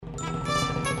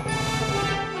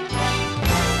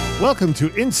Welcome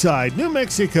to Inside New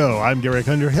Mexico. I'm Derek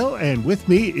Underhill, and with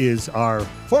me is our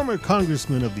former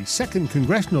congressman of the 2nd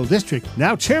Congressional District,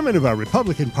 now chairman of our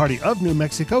Republican Party of New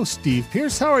Mexico, Steve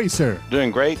Pearce. How are you, sir?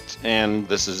 Doing great, and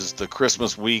this is the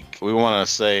Christmas week. We want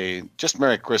to say just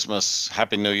Merry Christmas,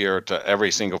 Happy New Year to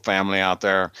every single family out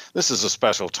there. This is a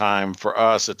special time for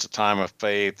us. It's a time of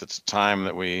faith. It's a time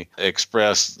that we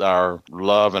express our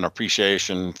love and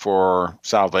appreciation for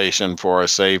salvation, for a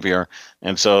Savior.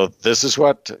 And so this is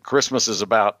what Christmas is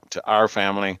about to our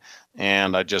family.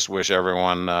 And I just wish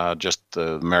everyone just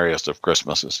the merriest of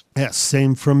Christmases. Yes,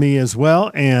 same from me as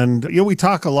well. And, we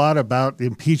talk a lot about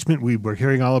impeachment. We were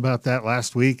hearing all about that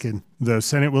last week, and the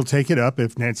Senate will take it up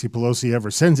if Nancy Pelosi ever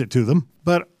sends it to them.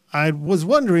 But I was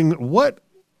wondering, what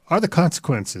are the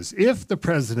consequences if the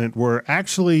president were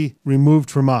actually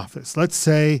removed from office? Let's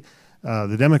say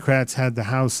the Democrats had the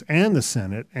House and the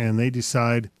Senate, and they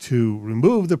decide to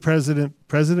remove the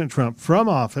President Trump, from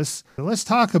office. Let's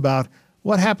talk about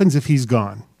what happens if he's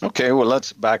gone. Okay, well,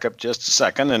 let's back up just a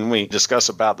second and we discuss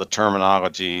about the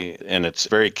terminology. And it's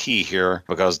very key here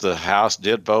because the House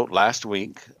did vote last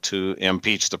week to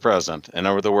impeach the president. In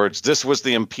other words, this was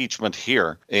the impeachment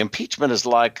here. The impeachment is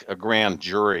like a grand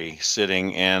jury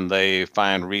sitting and they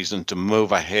find reason to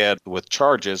move ahead with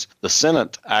charges. The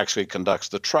Senate actually conducts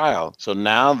the trial. So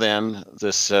now then,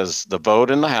 this says the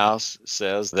vote in the House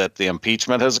says that the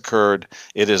impeachment has occurred.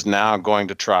 It is now going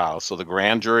to trial. So the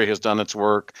grand jury has done its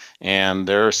work and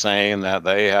they're saying that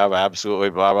they have absolutely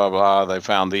blah, blah, blah. They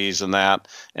found these and that.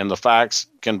 And the facts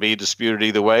can be disputed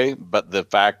either way, but the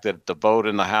fact that the vote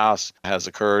in the House has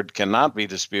occurred cannot be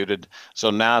disputed.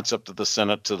 So now it's up to the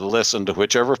Senate to listen to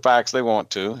whichever facts they want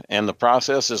to. And the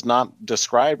process is not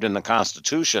described in the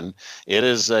Constitution. It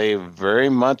is a very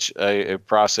much a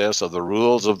process of the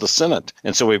rules of the Senate.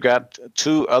 And so we've got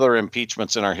two other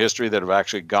impeachments in our history that have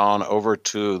actually gone over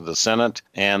to the Senate,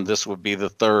 and this would be the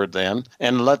third then.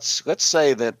 And let's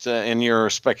say that in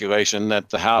your speculation that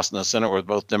the House and the Senate were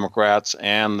both Democrats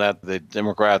and that the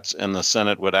Democrats in the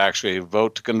Senate would actually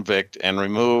vote to convict and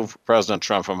remove President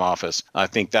Trump from office. I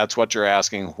think that's what you're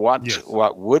asking.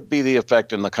 What would be the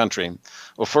effect in the country?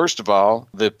 Well, first of all,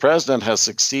 the president has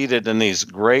succeeded in these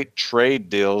great trade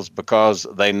deals because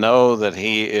they know that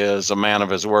he is a man of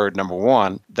his word, number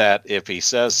one, that if he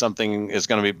says something is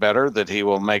going to be better, that he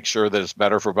will make sure that it's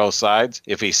better for both sides.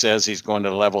 If he says he's going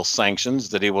to level sanctions,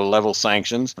 that he will level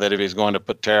sanctions, that if he's going to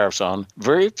put tariffs on.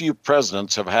 Very few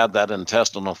presidents have had that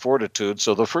intestinal fortitude.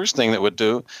 So the first thing that would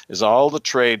do is all the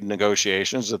trade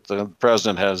negotiations that the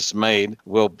president has made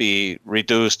will be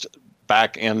reduced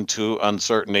back into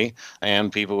uncertainty,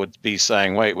 and people would be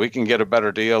saying, wait, we can get a better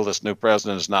deal. This new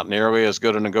president is not nearly as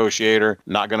good a negotiator,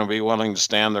 not going to be willing to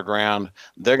stand their ground.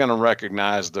 They're going to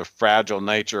recognize the fragile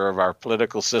nature of our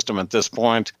political system at this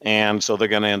point, and so they're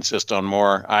going to insist on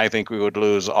more. I think we would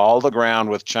lose all the ground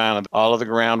with China, all of the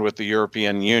ground with the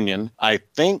European Union. I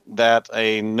think that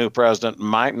a new president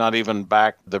might not even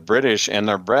back the British in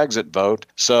their Brexit vote.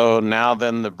 So now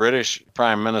then the British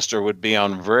prime minister would be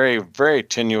on very, very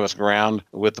tenuous ground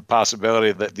with the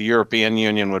possibility that the European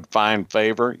Union would find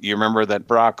favor. You remember that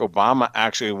Barack Obama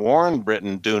actually warned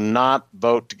Britain, do not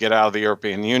vote to get out of the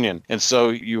European Union. And so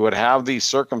you would have these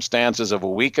circumstances of a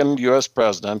weakened U.S.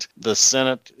 president. The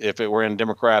Senate, if it were in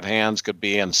Democrat hands, could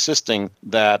be insisting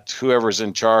that whoever's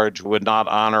in charge would not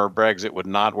honor Brexit, would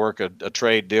not work a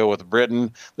trade deal with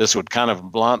Britain. This would kind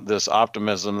of blunt this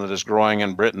optimism that is growing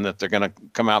in Britain that they're going to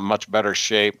come out in much better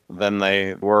shape than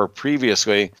they were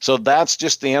previously. So that's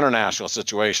just the international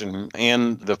situation.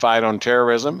 In the fight on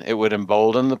terrorism, it would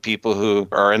embolden the people who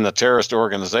are in the terrorist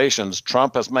organizations.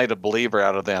 Trump has made a believer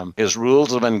out of them. His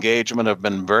rules of engagement have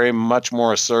been very much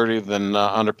more assertive than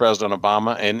under President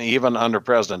Obama and even under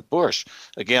President Bush.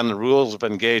 Again, the rules of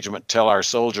engagement tell our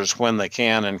soldiers when they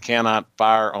can and cannot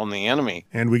fire on the enemy.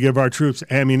 And we give our troops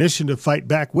ammunition to fight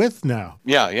back with now.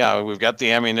 Yeah, we've got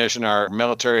the ammunition. Our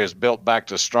military is built back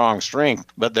to strong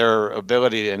strength, but their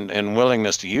ability and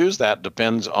willingness to use that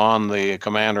depends on the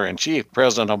commander-in-chief.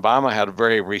 President Obama had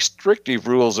very restrictive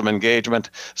rules of engagement,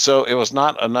 so it was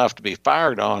not enough to be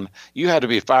fired on. You had to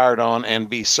be fired on and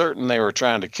be certain they were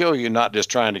trying to kill you, not just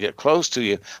trying to get close to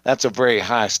you. That's a very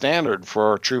high standard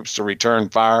for troops to return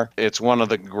fire. It's one of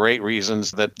the great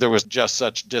reasons that there was just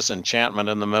such disenchantment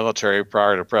in the military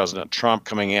prior to President Trump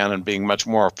coming in and being much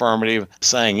more affirmative,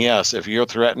 saying, yes, if you're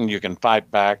threatened, you can fight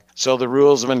back. So the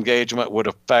rules of engagement would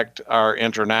affect our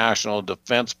international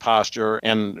defense posture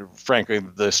and, frankly,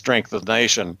 the strength of the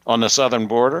nation. On the southern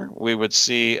border, we would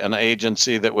see an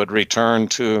agency that would return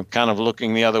to kind of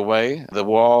looking the other way. The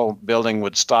wall building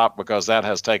would stop because that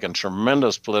has taken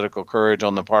tremendous political courage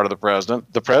on the part of the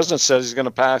president. The president says he's going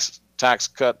to pass tax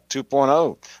cut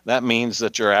 2.0. That means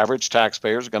that your average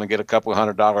taxpayer is going to get a couple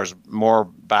 $100 more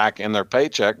back in their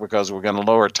paycheck because we're going to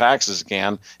lower taxes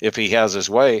again if he has his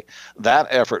way. That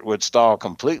effort would stall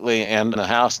completely. And the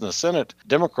House and the Senate,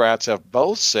 Democrats have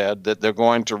both said that they're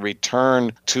going to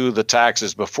return to the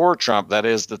taxes before Trump. That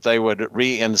is, that they would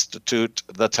reinstitute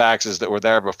the taxes that were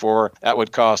there before. That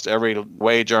would cost every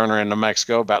wage earner in New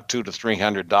Mexico about $200 to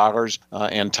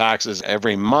 $300 in taxes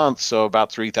every month, so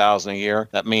about $3,000 a year.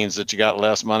 That means that you got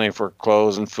less money for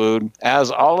clothes and food.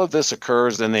 As all of this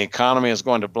occurs, then the economy is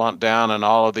going to blunt down, and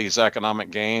all of these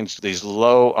economic gains, these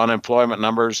low unemployment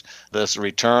numbers, this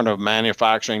return of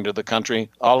manufacturing to the country,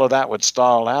 all of that would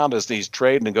stall out as these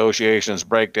trade negotiations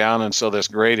break down. And so this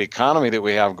great economy that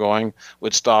we have going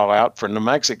would stall out for New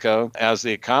Mexico. As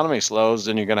the economy slows,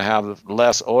 then you're going to have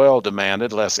less oil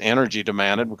demanded, less energy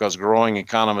demanded, because growing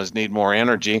economies need more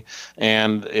energy.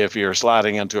 And if you're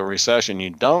sliding into a recession, you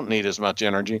don't need as much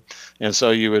energy. And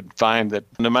so you would find that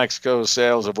New Mexico's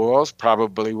sales of oils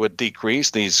probably would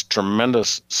decrease. These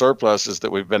tremendous surpluses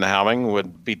that we've been having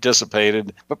would be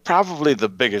dissipated. But probably the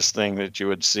biggest thing that you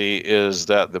would see is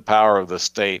that the power of the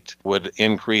state would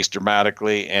increase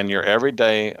dramatically. And your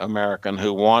everyday American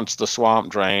who wants the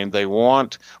swamp drained, they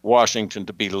want Washington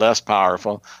to be less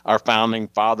powerful. Our founding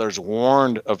fathers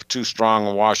warned of too strong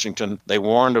a Washington. They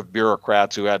warned of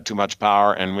bureaucrats who had too much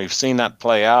power. And we've seen that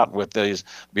play out with these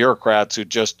bureaucrats who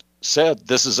just said,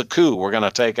 this is a coup. We're going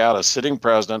to take out a sitting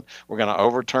president. We're going to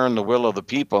overturn the will of the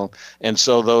people. And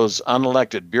so those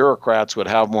unelected bureaucrats would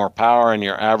have more power, and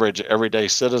your average everyday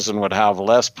citizen would have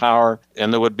less power,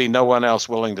 and there would be no one else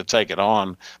willing to take it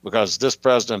on, because this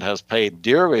president has paid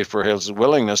dearly for his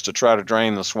willingness to try to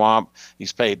drain the swamp.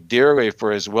 He's paid dearly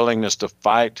for his willingness to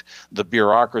fight the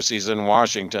bureaucracies in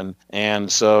Washington.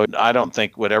 And so I don't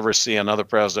think we'd ever see another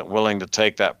president willing to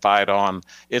take that fight on.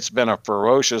 It's been a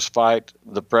ferocious fight.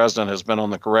 The president has been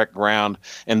on the correct ground.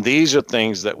 And these are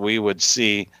things that we would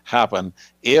see happen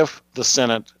if the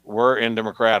Senate were in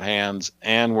Democrat hands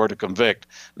and were to convict.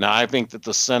 Now, I think that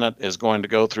the Senate is going to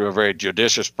go through a very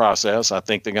judicious process. I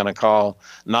think they're going to call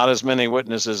not as many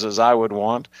witnesses as I would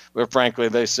want, but frankly,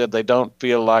 they said they don't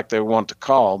feel like they want to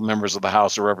call members of the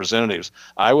House of Representatives.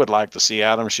 I would like to see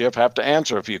Adam Schiff have to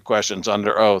answer a few questions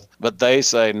under oath, but they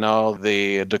say no,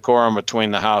 the decorum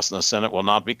between the House and the Senate will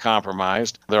not be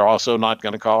compromised. They're also not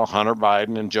going to call Hunter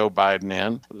Biden and Joe Biden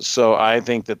in. So I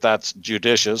think that that's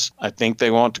judicious. I think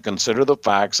they want to consider the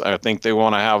facts. I think they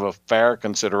want to have a fair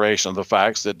consideration of the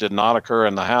facts that did not occur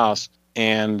in the House.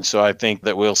 And so I think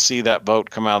that we'll see that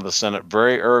vote come out of the Senate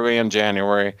very early in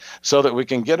January so that we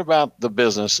can get about the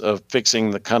business of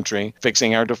fixing the country,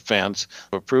 fixing our defense,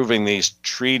 approving these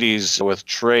treaties with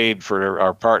trade for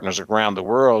our partners around the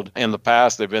world. In the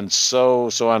past, they've been so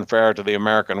unfair to the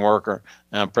American worker.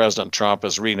 President Trump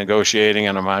is renegotiating,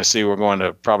 and I see we're going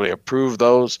to probably approve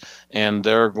those, and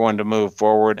they're going to move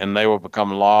forward, and they will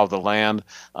become law of the land.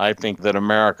 I think that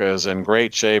America is in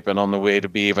great shape and on the way to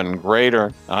be even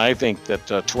greater. I think that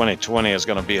 2020 is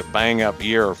going to be a bang-up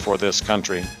year for this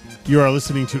country. You are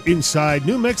listening to Inside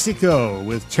New Mexico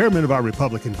with Chairman of our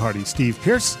Republican Party, Steve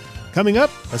Pearce. Coming up,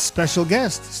 a special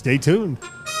guest. Stay tuned.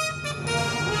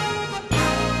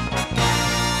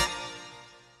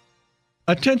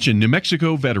 Attention, New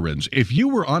Mexico veterans. If you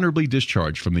were honorably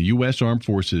discharged from the U.S. Armed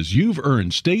Forces, you've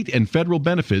earned state and federal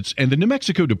benefits, and the New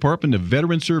Mexico Department of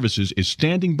Veteran Services is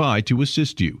standing by to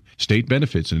assist you. State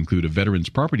benefits include a veteran's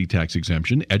property tax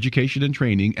exemption, education and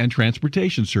training, and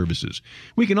transportation services.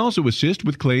 We can also assist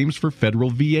with claims for federal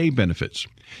VA benefits.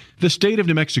 The state of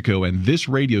New Mexico and this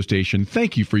radio station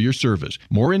thank you for your service.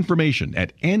 More information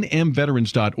at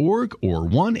nmveterans.org or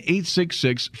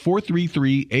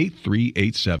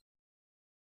 1-866-433-8387.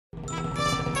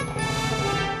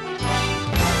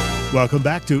 Welcome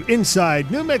back to Inside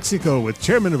New Mexico with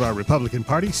Chairman of our Republican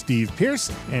Party, Steve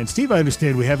Pearce. And Steve, I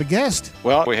understand we have a guest.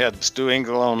 Well, we had Stu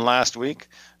Engel on last week.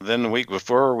 Then the week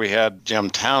before, we had Jim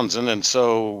Townsend. And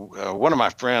so one of my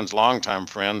friends, longtime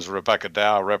friends, Rebecca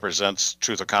Dow, represents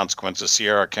Truth or Consequences,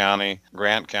 Sierra County,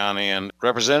 Grant County. And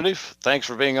Representative, thanks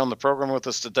for being on the program with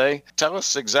us today. Tell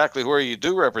us exactly where you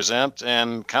do represent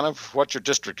and kind of what your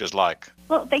district is like.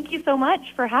 Well, thank you so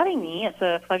much for having me. It's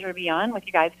a pleasure to be on with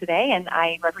you guys today. And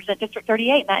I represent District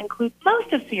 38, and that includes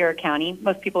most of Sierra County.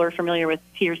 Most people are familiar with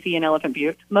TRC and Elephant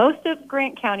Butte. Most of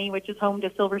Grant County, which is home to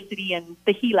Silver City and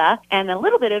the Gila, and a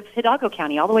little bit bit of Hidalgo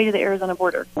County, all the way to the Arizona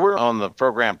border. We're on the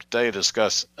program today to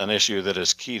discuss an issue that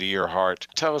is key to your heart.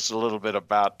 Tell us a little bit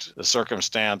about the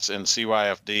circumstance in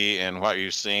CYFD and what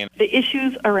you've seen. The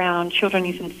issues around children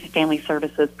youth and family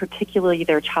services, particularly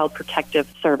their child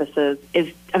protective services,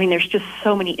 there's just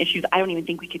so many issues. I don't even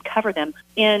think we could cover them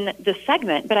in this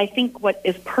segment. But I think what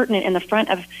is pertinent in the front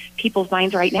of people's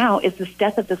minds right now is this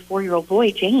death of this 4-year-old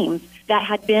boy, James, that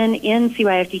had been in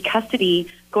CYFD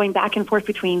custody, going back and forth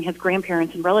between his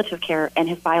grandparents and relative care and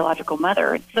his biological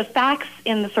mother. The facts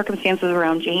in the circumstances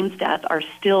around James' death are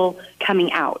still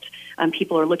coming out.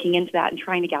 People are looking into that and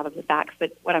trying to gather the facts,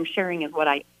 but what I'm sharing is what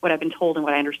I've been told and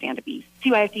what I understand to be.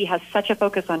 CYFD has such a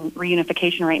focus on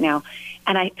reunification right now,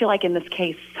 and I feel like in this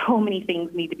case, so many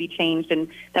things need to be changed and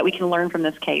that we can learn from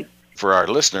this case. For our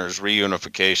listeners,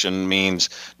 reunification means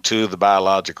to the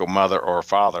biological mother or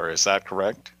father. Is that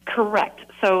correct? Correct.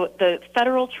 So the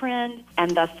federal trend,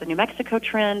 and thus the New Mexico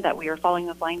trend that we are following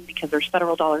those lines because there's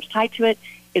federal dollars tied to it,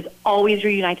 is always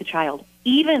reunite the child.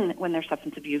 Even when there's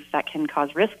substance abuse that can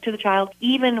cause risk to the child,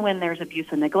 even when there's abuse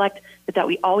and neglect, but that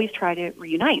we always try to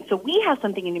reunite. So we have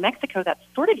something in New Mexico that's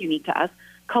sort of unique to us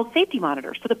called safety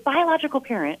monitors. So the biological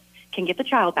parent can get the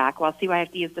child back while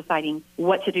CYFD is deciding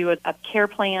what to do with a care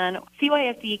plan.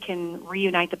 CYFD can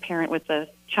reunite the parent with the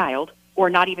child or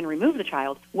not even remove the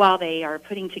child while they are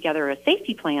putting together a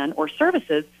safety plan or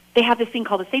services. They have this thing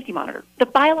called a safety monitor. The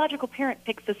biological parent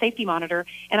picks the safety monitor,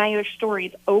 and I hear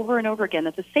stories over and over again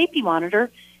that the safety monitor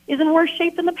is in worse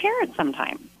shape than the parent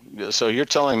sometimes. So you're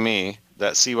telling me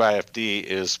that CYFD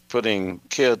is putting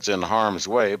kids in harm's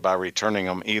way by returning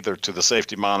them either to the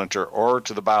safety monitor or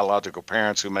to the biological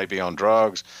parents who may be on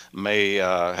drugs, may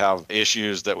have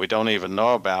issues that we don't even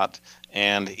know about.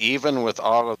 And even with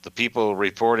all of the people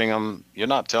reporting them, you're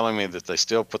not telling me that they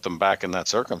still put them back in that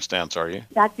circumstance, are you?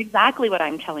 That's exactly what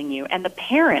I'm telling you. And the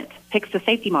parent picks the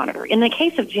safety monitor. In the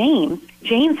case of James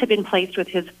had been placed with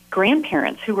his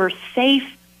grandparents who were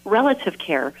safe relative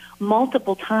care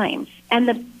multiple times. And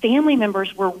the family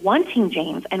members were wanting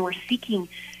James and were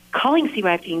calling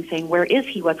CYFD and saying, where is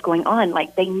he? What's going on?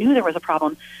 Like they knew there was a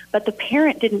problem. But the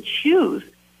parent didn't choose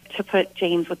to put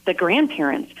James with the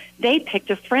grandparents. They picked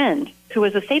a friend who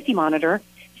was a safety monitor.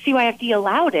 CYFD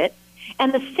allowed it.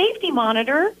 And the safety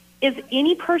monitor is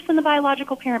any person the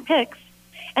biological parent picks.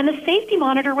 And the safety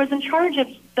monitor was in charge of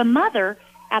the mother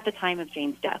at the time of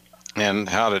James' death. And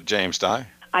how did James die?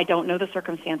 I don't know the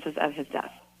circumstances of his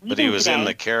death. But he was in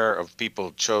the care of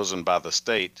people chosen by the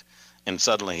state, and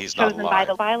suddenly he's not alive. Chosen by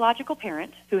the biological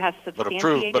parent who has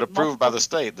substantiated. But approved by the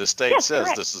state. The state says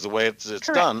correct. This is the way it's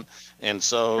Correct. done. And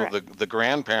so Correct. the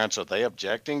grandparents, are they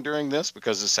objecting during this?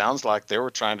 Because it sounds like they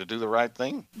were trying to do the right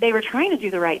thing. They were trying to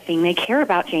do the right thing. They care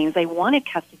about James. They wanted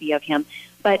custody of him.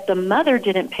 But the mother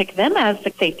didn't pick them as the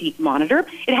safety monitor.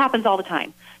 It happens all the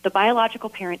time. The biological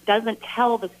parent doesn't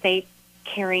tell the safe,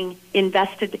 caring,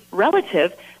 invested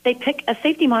relative. They pick a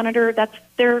safety monitor that's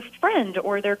their friend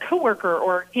or their coworker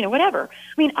or, whatever.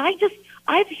 I mean,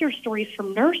 I've heard stories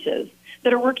from nurses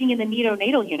that are working in the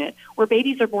neonatal unit where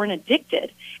babies are born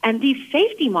addicted. And these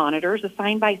safety monitors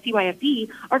assigned by CYFD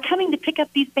are coming to pick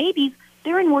up these babies.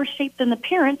 They're in worse shape than the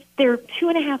parents. They're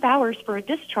 2.5 hours for a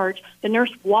discharge. The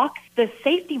nurse walks the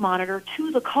safety monitor to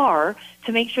the car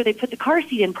to make sure they put the car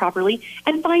seat in properly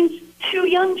and finds 2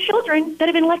 young children that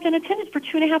have been left unattended for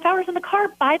 2.5 hours in the car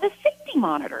by the safety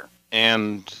monitor.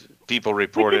 And people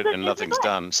report it and nothing's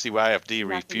done. CYFD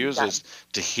refuses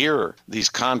to hear these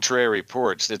contrary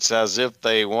reports. It's as if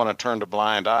they want to turn a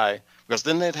blind eye because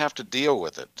then they'd have to deal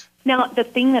with it. Now, the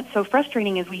thing that's so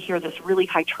frustrating is we hear this really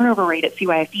high turnover rate at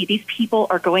CYFD. These people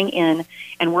are going in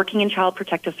and working in child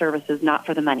protective services not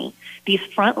for the money. These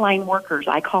frontline workers,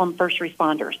 I call them first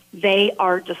responders, they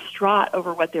are distraught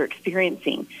over what they're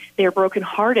experiencing. They're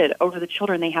brokenhearted over the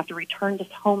children they have to return to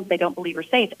homes they don't believe are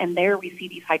safe, and there we see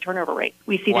these high turnover rates.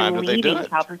 We see them leaving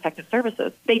child protective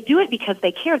services. They do it because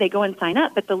they care. They go and sign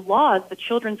up, but the laws, the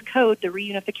children's code, the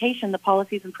reunification, the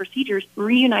policies and procedures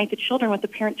reunite the children with the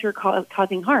parents who are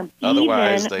causing harm.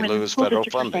 Otherwise, Even they when lose school federal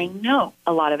districts are funding. saying no,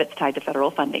 a lot of it's tied to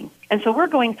federal funding. And so we're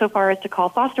going so far as to call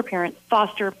foster parents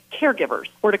foster caregivers,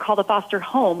 or to call the foster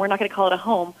home. We're not going to call it a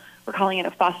home. We're calling it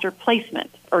a foster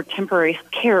placement or temporary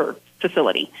care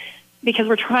facility because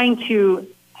we're trying to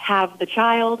have the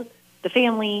child, the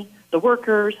family, the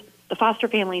workers, the foster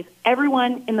families,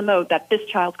 everyone in the mode that this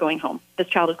child's going home. This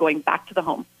child is going back to the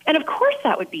home. And of course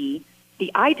that would be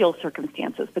the ideal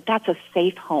circumstances, but that's a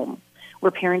safe home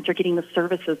where parents are getting the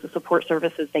services, the support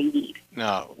services they need.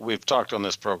 Now, we've talked on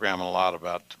this program a lot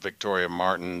about Victoria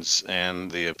Martins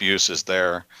and the abuses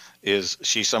there. Is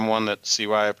she someone that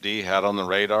CYFD had on the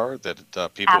radar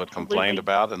that people had complained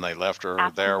about and they left her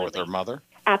there with her mother?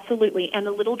 Absolutely. And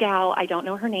the little gal, I don't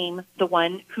know her name, the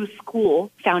one whose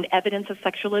school found evidence of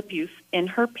sexual abuse in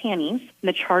her panties, and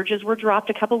the charges were dropped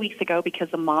a couple weeks ago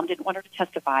because the mom didn't want her to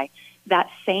testify. That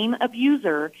same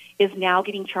abuser is now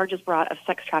getting charges brought of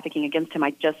sex trafficking against him.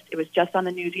 It was just on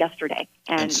the news yesterday.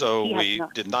 And so we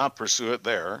did not pursue it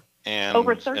there. And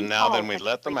now then we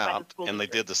let them out, and they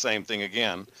did the same thing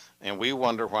again. And we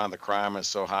wonder why the crime is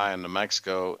so high in New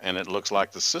Mexico, and it looks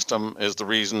like the system is the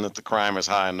reason that the crime is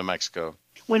high in New Mexico.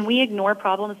 When we ignore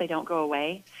problems, they don't go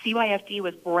away. CYFD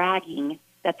was bragging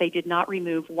that they did not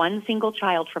remove one single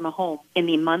child from a home in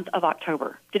the month of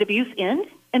October. Did abuse end?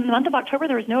 In the month of October,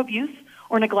 there was no abuse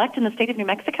or neglect in the state of New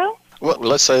Mexico? Well,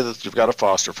 let's say that you've got a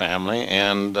foster family,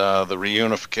 and the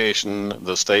reunification,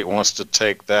 the state wants to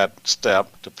take that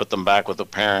step to put them back with a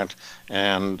parent.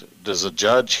 And does a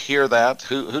judge hear that?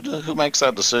 Who makes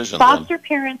that decision? Foster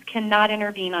parents cannot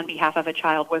intervene on behalf of a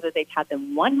child, whether they've had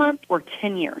them 1 month or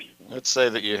 10 years. Let's say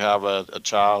that you have a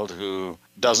child who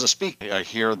doesn't speak. I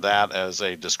hear that as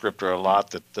a descriptor a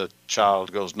lot, that the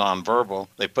child goes nonverbal.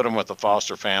 They put them with the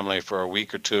foster family for a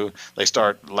week or two. They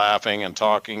start laughing and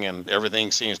talking, and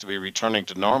everything seems to be returning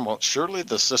to normal. Surely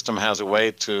the system has a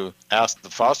way to ask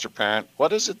the foster parent,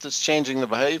 what is it that's changing the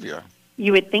behavior?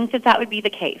 You would think that would be the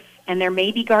case. And there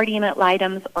may be guardian ad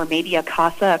litems or maybe a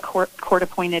CASA, a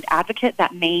court-appointed advocate,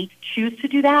 that may choose to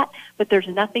do that, but there's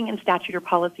nothing in statute or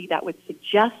policy that would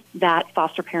suggest that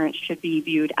foster parents should be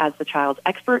viewed as the child's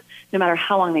expert, no matter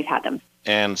how long they've had them.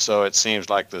 And so it seems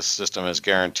like the system is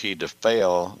guaranteed to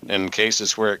fail. In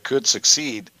cases where it could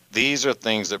succeed, these are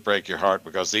things that break your heart,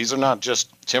 because these are not just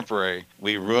temporary.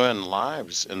 We ruin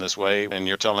lives in this way. And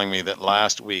you're telling me that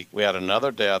last week we had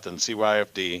another death in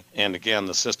CYFD. And again,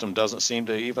 the system doesn't seem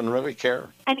to even really care.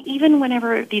 And even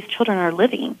whenever these children are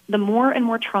living, the more and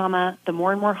more trauma, the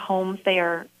more and more homes they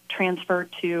are transferred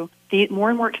to, the more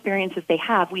and more experiences they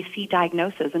have, we see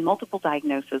diagnoses and multiple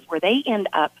diagnoses where they end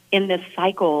up in this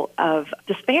cycle of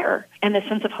despair and the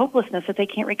sense of hopelessness that they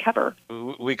can't recover.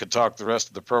 We could talk the rest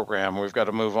of the program. We've got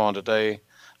to move on today.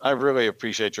 I really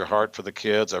appreciate your heart for the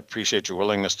kids. I appreciate your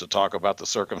willingness to talk about the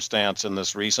circumstance in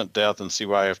this recent death in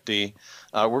CYFD.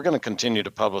 We're going to continue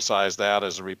to publicize that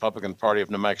as a Republican Party of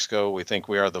New Mexico. We think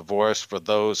we are the voice for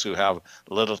those who have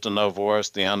little to no voice,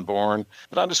 the unborn.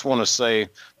 But I just want to say,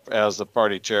 as the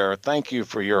party chair, thank you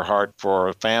for your heart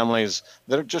for families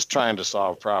that are just trying to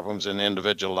solve problems in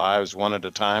individual lives one at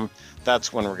a time.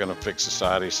 That's when we're going to fix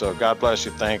society. So God bless you.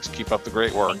 Thanks. Keep up the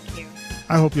great work. Thank you.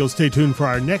 I hope you'll stay tuned for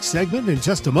our next segment. In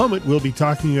just a moment, we'll be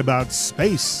talking about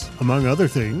space, among other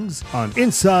things, on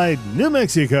Inside New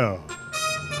Mexico.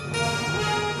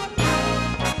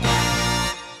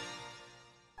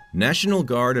 National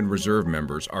Guard and Reserve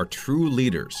members are true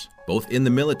leaders, both in the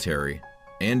military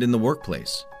and in the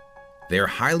workplace. They are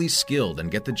highly skilled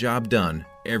and get the job done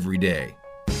every day.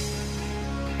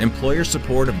 Employer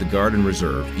support of the Guard and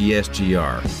Reserve,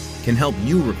 ESGR, can help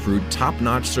you recruit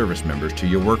top-notch service members to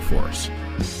your workforce.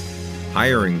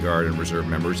 Hiring Guard and Reserve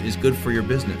members is good for your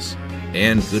business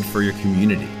and good for your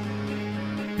community.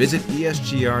 Visit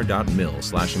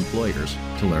esgr.mil/employers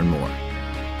to learn more.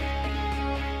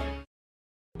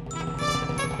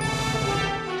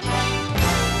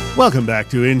 Welcome back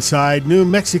to Inside New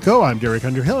Mexico. I'm Derek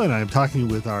Underhill, and I'm talking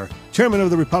with our chairman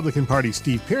of the Republican Party,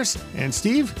 Steve Pearce. And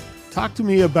Steve, talk to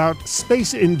me about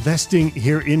space investing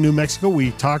here in New Mexico.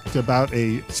 We talked about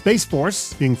a space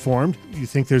force being formed. You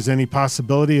think there's any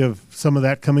possibility of some of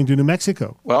that coming to New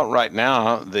Mexico? Well, right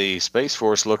now, the Space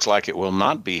Force looks like it will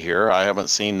not be here. I haven't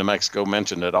seen New Mexico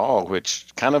mentioned at all, which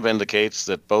kind of indicates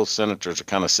that both senators are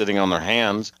kind of sitting on their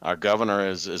hands. Our governor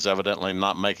is evidently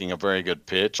not making a very good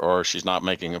pitch, or she's not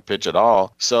making a pitch at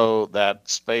all. So that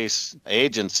space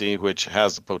agency, which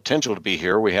has the potential to be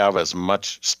here, we have as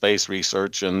much space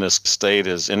research in this state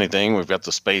as anything. We've got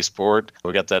the spaceport.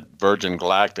 We've got that Virgin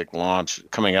Galactic launch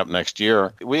coming up next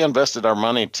year. We invested our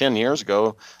money 10 years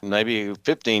ago, maybe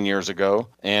 15 years ago,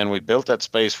 and we built that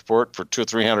spaceport for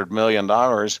 $200-300 million.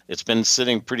 It's been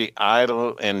sitting pretty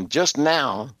idle, and just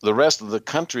now the rest of the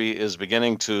country is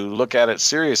beginning to look at it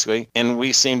seriously, and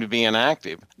we seem to be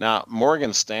inactive. Now,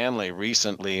 Morgan Stanley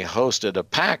recently hosted a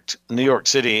packed New York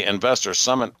City investor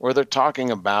summit where they're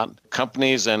talking about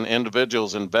companies and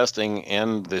individuals investing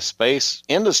in the space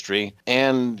industry,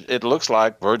 and it looks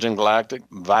like Virgin Galactic,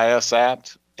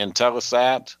 Viasat,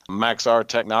 Intellisat, Maxar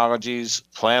Technologies,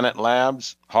 Planet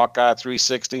Labs, Hawkeye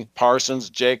 360, Parsons,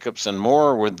 Jacobs, and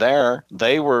more were there.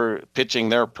 They were pitching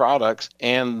their products,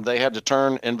 and they had to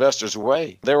turn investors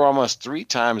away. There were almost 3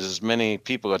 times as many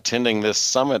people attending this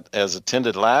summit as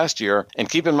attended last year. And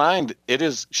keep in mind, it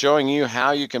is showing you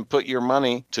how you can put your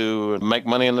money to make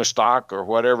money in their stock or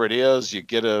whatever it is. You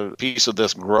get a piece of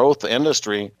this growth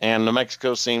industry, and New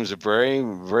Mexico seems very,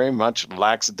 very much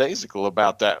lackadaisical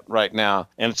about that right now.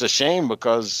 And it's a shame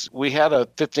because we had a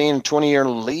 15, 20-year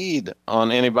lead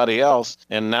on anybody else.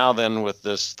 And now then with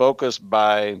this focus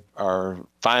by our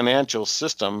financial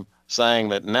system saying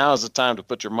that now is the time to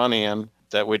put your money in,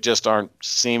 that we just aren't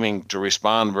seeming to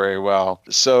respond very well.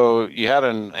 So you had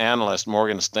an analyst,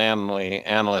 Morgan Stanley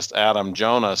analyst Adam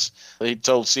Jonas. He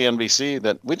told CNBC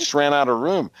that we just ran out of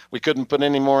room. We couldn't put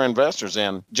any more investors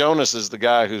in. Jonas is the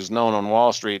guy who's known on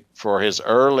Wall Street for his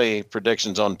early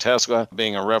predictions on Tesla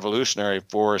being a revolutionary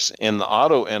force in the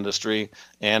auto industry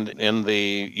and in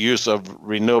the use of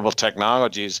renewable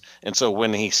technologies. And so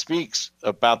when he speaks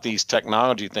about these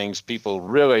technology things, people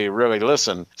really, really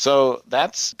listen. So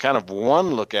that's kind of one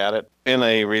look at it. In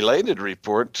a related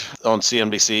report on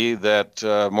CNBC, that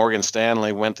Morgan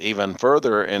Stanley went even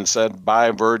further and said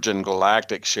buy Virgin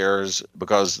Galactic shares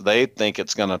because they think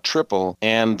it's going to triple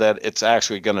and that it's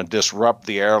actually going to disrupt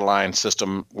the airline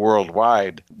system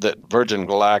worldwide. That Virgin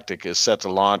Galactic is set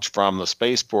to launch from the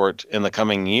spaceport in the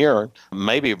coming year,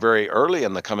 maybe very early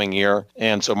in the coming year.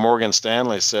 And so Morgan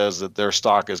Stanley says that their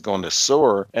stock is going to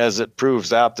soar as it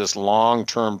proves out this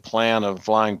long-term plan of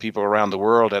flying people around the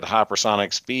world at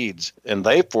hypersonic speeds. And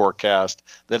they forecast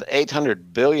that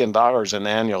 $800 billion in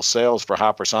annual sales for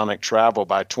hypersonic travel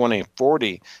by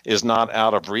 2040 is not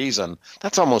out of reason.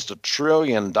 That's almost $1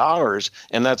 trillion.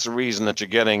 And that's the reason that you're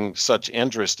getting such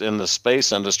interest in the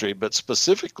space industry, but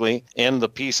specifically in the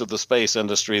piece of the space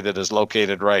industry that is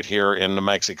located right here in New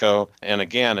Mexico. And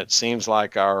again, it seems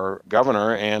like our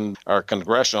governor and our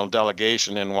congressional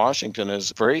delegation in Washington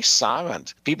is very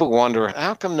silent. People wonder,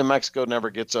 how come New Mexico never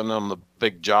gets in on the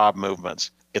big job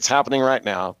movements? It's happening right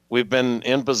now. We've been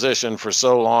in position for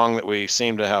so long that we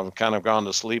seem to have kind of gone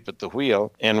to sleep at the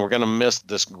wheel, and we're going to miss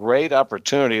this great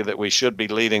opportunity that we should be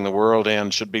leading the world in,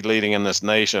 should be leading in this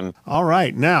nation. All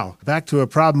right. Now, back to a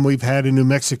problem we've had in New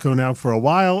Mexico now for a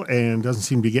while and doesn't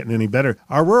seem to be getting any better.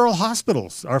 Our rural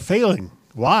hospitals are failing.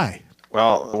 Why?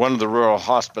 Well, one of the rural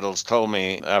hospitals told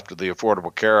me after the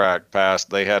Affordable Care Act passed,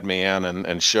 they had me in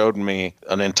and showed me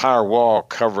an entire wall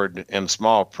covered in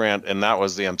small print, and that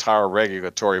was the entire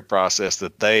regulatory process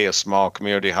that they, a small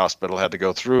community hospital, had to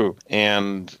go through.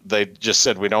 And they just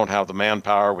said, we don't have the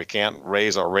manpower, we can't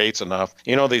raise our rates enough.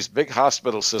 You know, these big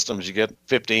hospital systems, you get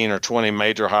 15 or 20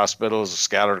 major hospitals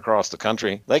scattered across the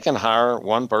country. They can hire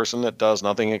one person that does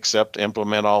nothing except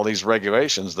implement all these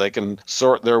regulations. They can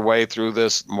sort their way through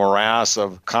this morass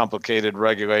of complicated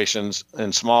regulations,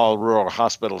 and small rural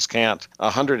hospitals can't.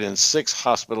 106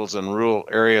 hospitals in rural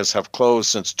areas have closed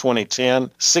since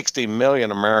 2010. 60 million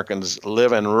Americans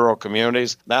live in rural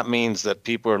communities. That means that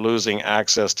people are losing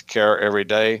access to care every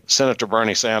day. Senator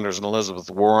Bernie Sanders and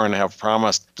Elizabeth Warren have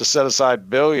promised to set aside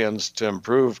billions to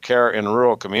improve care in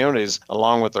rural communities,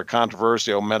 along with their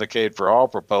controversial Medicaid for All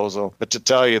proposal. But to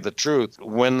tell you the truth,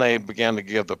 when they began to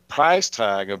give the price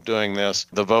tag of doing this,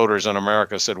 the voters in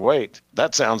America said, wait,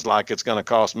 that sounds like it's going to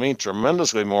cost me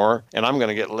tremendously more, and I'm going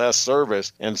to get less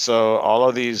service. And so all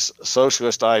of these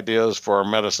socialist ideas for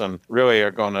medicine really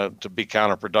are going to be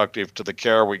counterproductive to the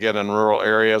care we get in rural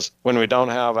areas. When we don't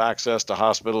have access to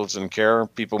hospitals and care,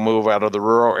 people move out of the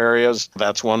rural areas.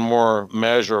 That's one more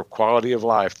measure of quality of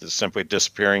life that's simply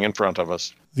disappearing in front of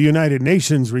us. The United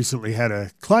Nations recently had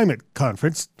a climate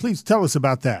conference. Please tell us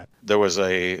about that. There was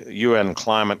a UN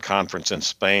climate conference in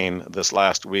Spain this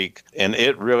last week, and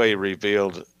it really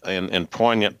revealed in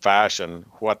poignant fashion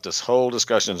what this whole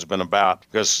discussion has been about.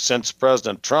 Because since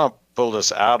President Trump pulled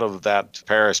us out of that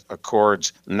Paris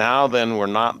Accords, now then we're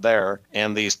not there,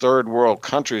 and these third world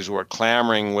countries were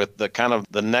clamoring with the kind of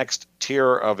the next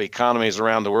tier of economies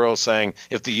around the world saying,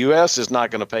 if the U.S. is not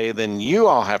going to pay, then you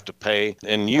all have to pay,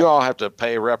 and you all have to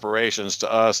pay reparations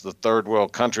to us, the third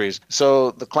world countries. So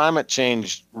the climate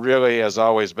change really has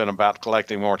always been about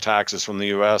collecting more taxes from the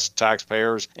U.S.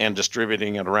 taxpayers and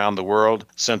distributing it around the world.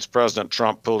 Since President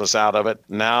Trump pulled us out of it,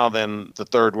 now then the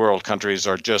third world countries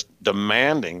are just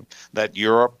demanding that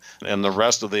Europe and the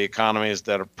rest of the economies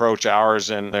that approach ours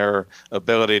in their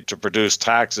ability to produce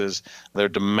taxes, they're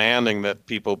demanding that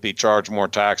people be charged more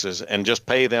taxes and just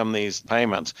pay them these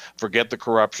payments. Forget the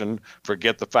corruption,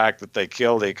 forget the fact that they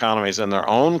kill the economies in their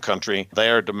own country. They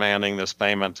are demanding this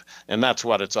payment, and that's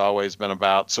what it's always been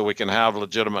about. So we can have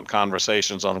legitimate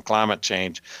conversations on climate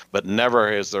change, but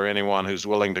never is there anyone who's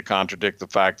willing to contradict the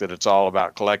fact that it's all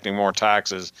about collecting more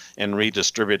taxes and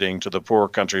redistributing to the poor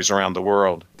countries around the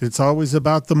world. It's always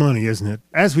about the money, isn't it?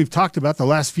 As we've talked about the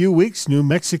last few weeks, New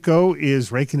Mexico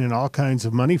is raking in all kinds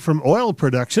of money from oil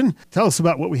production. Tell us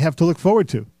about what we have to look forward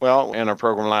to. Well, in our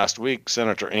program last week,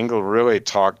 Senator Engel really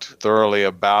talked thoroughly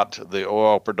about the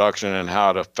oil production and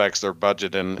how it affects their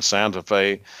budget in Santa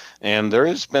Fe. And there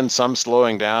has been some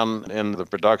slowing down in the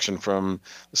production from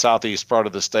the southeast part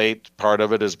of the state. Part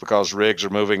of it is because rigs are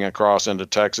moving across into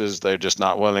Texas. They're just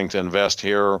not willing to invest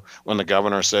here when the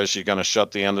governor says she's going to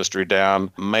shut the industry down.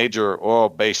 Major oil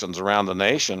basins around the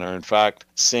nation are, in fact,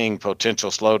 seeing potential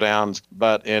slowdowns.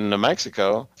 But in New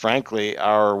Mexico, frankly,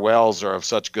 our wells are of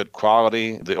such good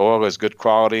quality. The oil is good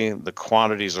quality. The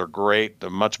quantities are great. They're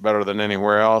much better than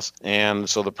anywhere else. And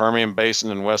so the Permian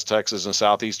Basin in West Texas and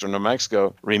southeastern New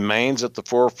Mexico remains at the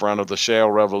forefront of the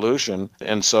shale revolution.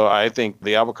 And so I think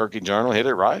the Albuquerque Journal hit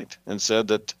it right and said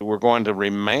that we're going to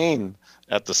remain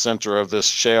at the center of this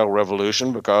shale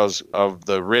revolution because of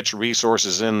the rich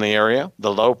resources in the area,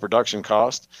 the low production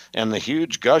cost, and the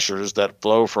huge gushers that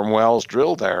flow from wells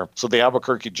drilled there. So the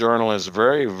Albuquerque Journal is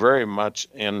very, very much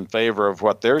in favor of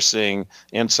what they're seeing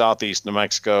in southeast New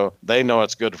Mexico. They know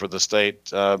it's good for the state,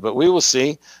 but we will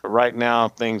see. Right now,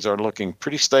 things are looking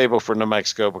pretty stable for New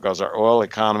Mexico because our oil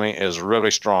economy is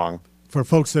really strong. For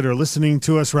folks that are listening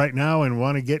to us right now and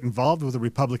want to get involved with the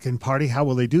Republican Party, how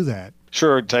will they do that?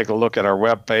 Sure, take a look at our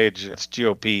webpage. It's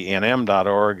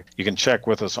gopnm.org. You can check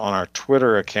with us on our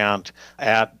Twitter account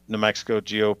at New Mexico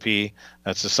GOP.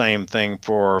 That's the same thing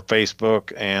for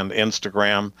Facebook and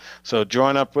Instagram. So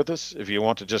join up with us. If you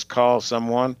want to just call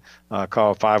someone,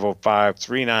 call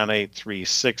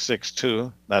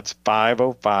 505-398-3662. That's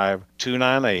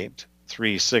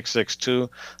 505-298-3662.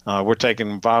 We're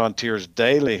taking volunteers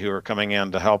daily who are coming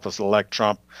in to help us elect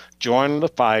Trump. Join the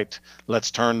fight.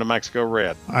 Let's turn New Mexico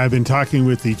red. I've been talking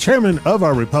with the chairman of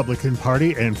our Republican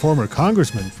Party and former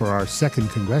congressman for our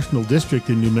 2nd Congressional District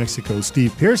in New Mexico,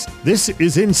 Steve Pearce. This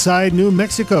is Inside New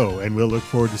Mexico, and we'll look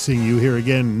forward to seeing you here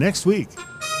again next week.